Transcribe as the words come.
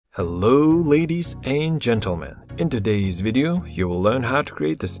Hello ladies and gentlemen, in today's video you will learn how to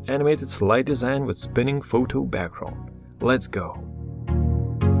create this animated slide design with spinning photo background. Let's go!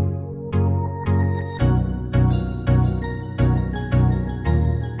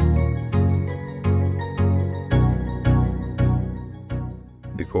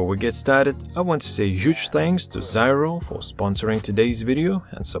 Before we get started, I want to say huge thanks to Zyro for sponsoring today's video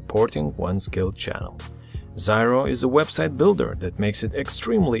and supporting OneSkill channel. Zyro is a website builder that makes it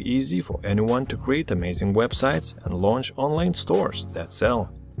extremely easy for anyone to create amazing websites and launch online stores that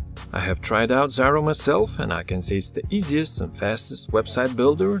sell. I have tried out Zyro myself and I can say it's the easiest and fastest website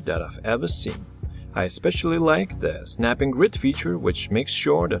builder that I've ever seen. I especially like the snapping grid feature, which makes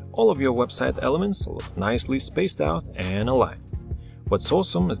sure that all of your website elements look nicely spaced out and aligned. What's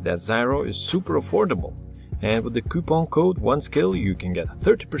awesome is that Zyro is super affordable, and with the coupon code OneSkill you can get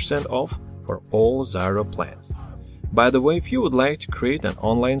 30% off for all Zyro plans. By the way, if you would like to create an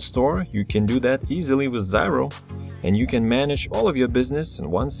online store, you can do that easily with Zyro, and you can manage all of your business in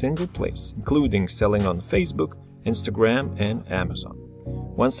one single place, including selling on Facebook, Instagram, and Amazon.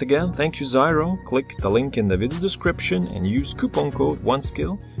 Once again, thank you Zyro. Click the link in the video description and use coupon code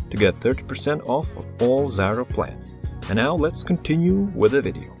OneSkill to get 30% off of all Zyro plans. And now let's continue with the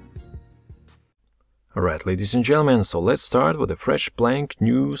video. Alright ladies and gentlemen, so let's start with a fresh blank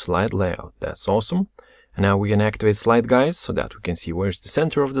new slide layout. That's awesome. And now we can activate slide guides so that we can see where's the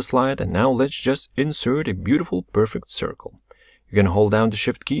center of the slide, and now let's just insert a beautiful perfect circle. You can hold down the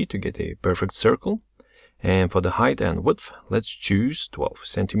shift key to get a perfect circle, and for the height and width let's choose 12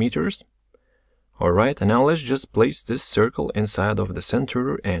 centimeters. Alright, and now let's just place this circle inside of the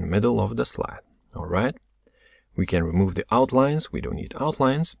center and middle of the slide. Alright, we can remove the outlines, we don't need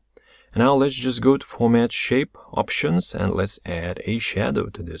outlines. And now let's just go to Format, Shape, Options, and let's add a shadow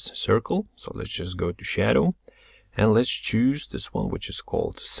to this circle. So let's just go to Shadow, and let's choose this one, which is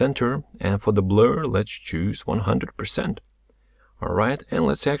called Center. And for the blur, let's choose 100%. Alright, and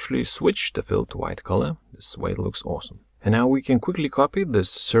let's actually switch the fill to white color. This way it looks awesome. And now we can quickly copy this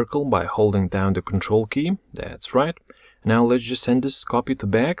circle by holding down the Control key. That's right. Now let's just send this copy to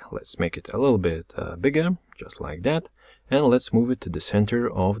back. Let's make it a little bit bigger, just like that. And let's move it to the center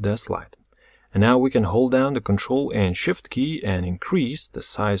of the slide. And now we can hold down the Control and Shift key and increase the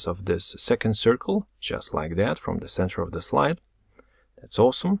size of this second circle, just like that, from the center of the slide. That's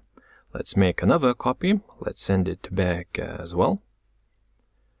awesome. Let's make another copy. Let's send it to back as well.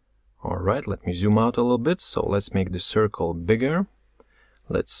 Alright, let me zoom out a little bit. So let's make the circle bigger.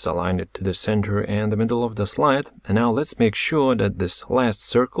 Let's align it to the center and the middle of the slide. And now let's make sure that this last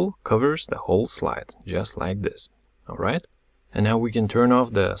circle covers the whole slide, just like this. Alright, and now we can turn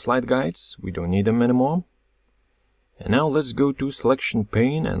off the slide guides, we don't need them anymore. And now let's go to Selection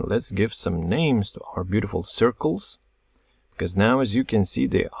pane and let's give some names to our beautiful circles. Because now, as you can see,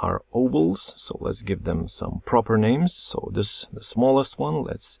 they are ovals, so let's give them some proper names. So the smallest one,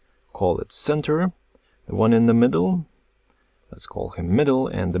 let's call it Center. The one in the middle, let's call him Middle,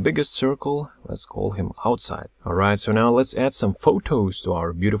 and the biggest circle, let's call him Outside. Alright, so now let's add some photos to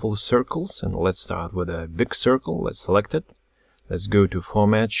our beautiful circles, and let's start with a big circle. Let's select it. Let's go to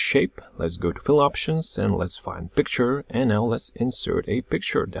Format, Shape, let's go to Fill Options, and let's find Picture, and now let's insert a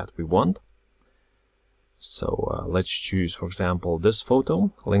picture that we want. So let's choose, for example, this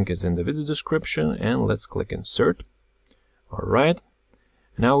photo. Link is in the video description, and let's click Insert. Alright.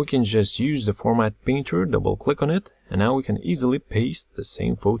 Now we can just use the Format Painter, double click on it, and now we can easily paste the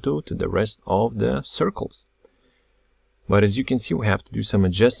same photo to the rest of the circles. But as you can see, we have to do some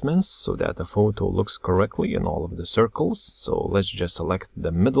adjustments so that the photo looks correctly in all of the circles. So let's just select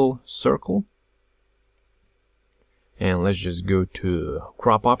the middle circle. And let's just go to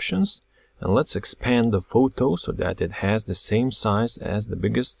Crop Options, and let's expand the photo so that it has the same size as the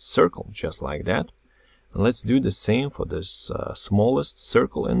biggest circle, just like that. And let's do the same for this smallest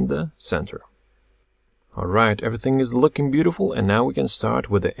circle in the center. Alright, everything is looking beautiful, and now we can start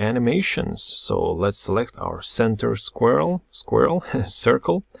with the animations. So let's select our center circle.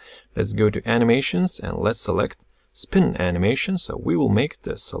 Let's go to Animations and let's select Spin Animation. So we will make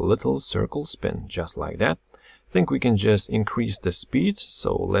this little circle spin, just like that. I think we can just increase the speed.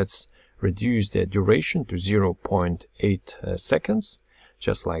 So let's reduce the duration to 0.8 seconds.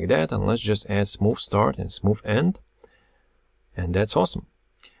 Just like that, and let's just add smooth start and smooth end, and that's awesome.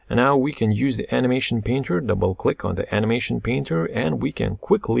 And now we can use the Animation Painter, double click on the Animation Painter, and we can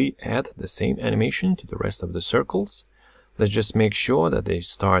quickly add the same animation to the rest of the circles. Let's just make sure that they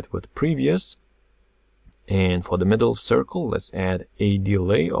start with previous, and for the middle circle let's add a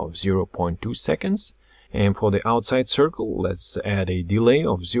delay of 0.2 seconds, and for the outside circle let's add a delay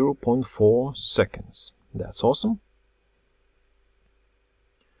of 0.4 seconds. That's awesome.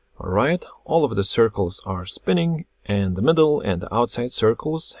 Alright, all of the circles are spinning, and the middle and the outside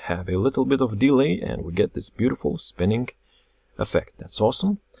circles have a little bit of delay, and we get this beautiful spinning effect. That's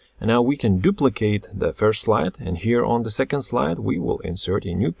awesome. And now we can duplicate the first slide, and here on the second slide we will insert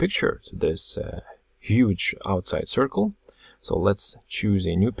a new picture to this huge outside circle. So let's choose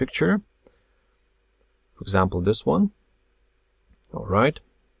a new picture, for example this one. Alright,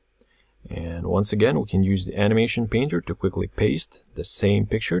 and once again we can use the animation painter to quickly paste the same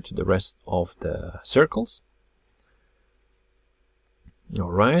picture to the rest of the circles.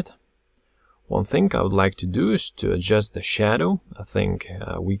 Alright, one thing I would like to do is to adjust the shadow. I think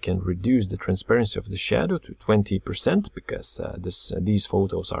we can reduce the transparency of the shadow to 20% because these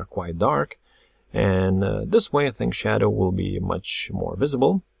photos are quite dark, and this way I think shadow will be much more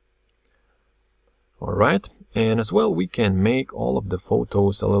visible. Alright, and as well we can make all of the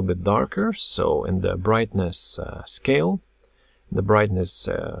photos a little bit darker. So in the brightness scale, the brightness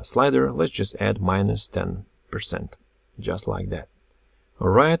slider, let's just add -10%, just like that.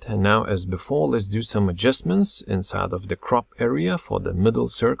 Alright, and now as before, let's do some adjustments inside of the crop area for the middle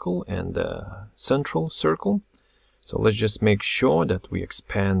circle and the central circle. So let's just make sure that we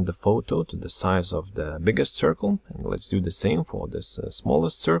expand the photo to the size of the biggest circle, and let's do the same for this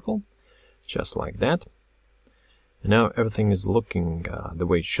smallest circle, just like that. And now everything is looking the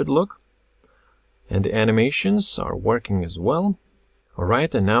way it should look, and the animations are working as well.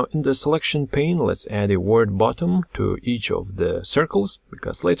 Alright, and now in the selection pane, let's add a word bottom to each of the circles,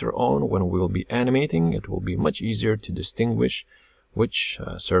 because later on when we'll be animating, it will be much easier to distinguish which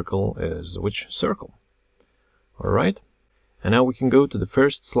circle is which circle. Alright, and now we can go to the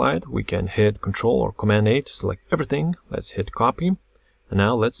first slide. We can hit Ctrl or Command A to select everything. Let's hit copy, and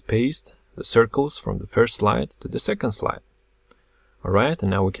now let's paste the circles from the first slide to the second slide. Alright,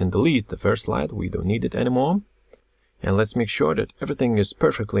 and now we can delete the first slide, we don't need it anymore. And let's make sure that everything is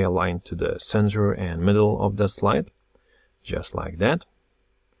perfectly aligned to the center and middle of the slide, just like that.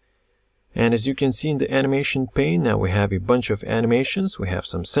 And as you can see in the animation pane, now we have a bunch of animations. We have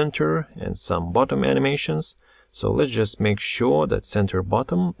some center and some bottom animations. So let's just make sure that center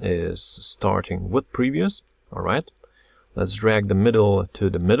bottom is starting with previous. Alright, let's drag the middle to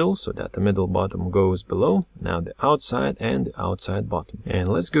the middle so that the middle bottom goes below. Now the outside and the outside bottom. And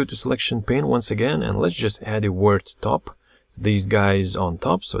let's go to selection pane once again, and let's just add a word top to these guys on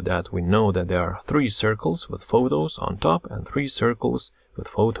top so that we know that there are 3 circles with photos on top and 3 circles with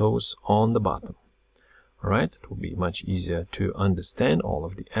photos on the bottom. Alright, it will be much easier to understand all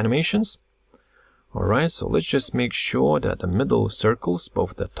of the animations. Alright, so let's just make sure that the middle circles,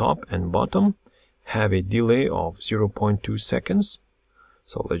 both the top and bottom, have a delay of 0.2 seconds.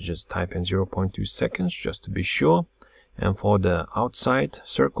 So let's just type in 0.2 seconds just to be sure. And for the outside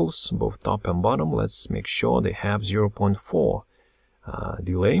circles, both top and bottom, let's make sure they have 0.4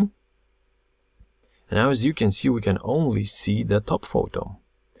 delay. And now as you can see, we can only see the top photo.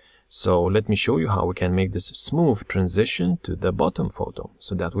 So let me show you how we can make this smooth transition to the bottom photo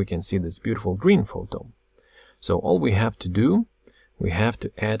so that we can see this beautiful green photo. So all we have to do, we have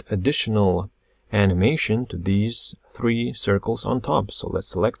to add additional animation to these 3 circles on top. So let's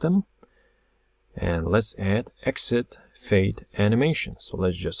select them and let's add exit fade animation. So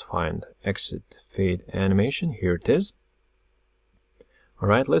let's just find exit fade animation. Here it is.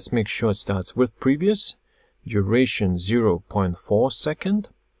 Alright, let's make sure it starts with previous, duration 0.4 second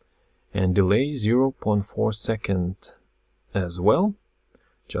and delay 0.4 second as well,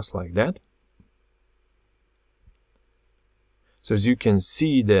 just like that. So as you can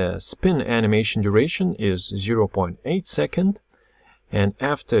see, the spin animation duration is 0.8 second, and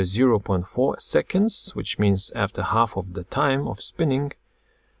after 0.4 seconds, which means after half of the time of spinning,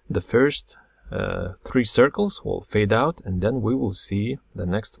 the first 3 circles will fade out, and then we will see the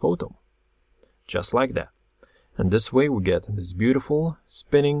next photo, just like that. And this way we get this beautiful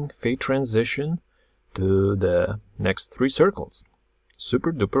spinning fade transition to the next 3 circles.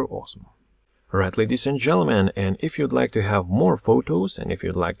 Super duper awesome. Alright, ladies and gentlemen, and if you'd like to have more photos and if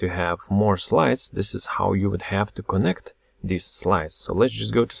you'd like to have more slides, this is how you would have to connect these slides. So let's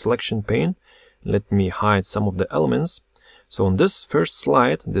just go to selection pane. Let me hide some of the elements. So on this first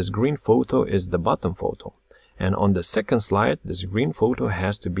slide, this green photo is the bottom photo. And on the second slide, this green photo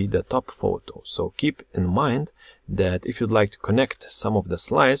has to be the top photo. So keep in mind that if you'd like to connect some of the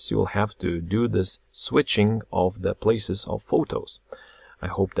slides, you'll have to do this switching of the places of photos. I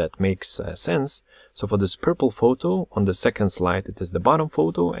hope that makes sense. So for this purple photo, on the second slide it is the bottom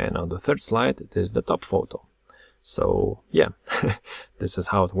photo, and on the third slide it is the top photo. So yeah, this is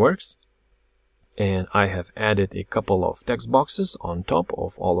how it works. And I have added a couple of text boxes on top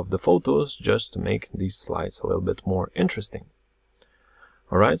of all of the photos just to make these slides a little bit more interesting.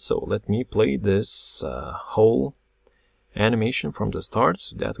 Alright, so let me play this whole animation from the start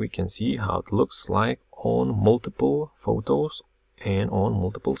so that we can see how it looks like on multiple photos and on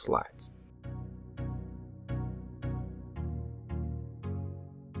multiple slides.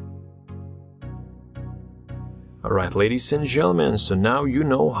 Alright, ladies and gentlemen, so now you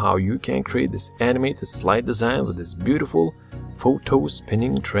know how you can create this animated slide design with this beautiful photo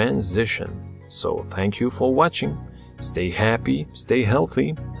spinning transition. So thank you for watching. Stay happy, stay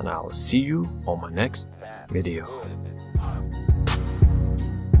healthy, and I'll see you on my next video.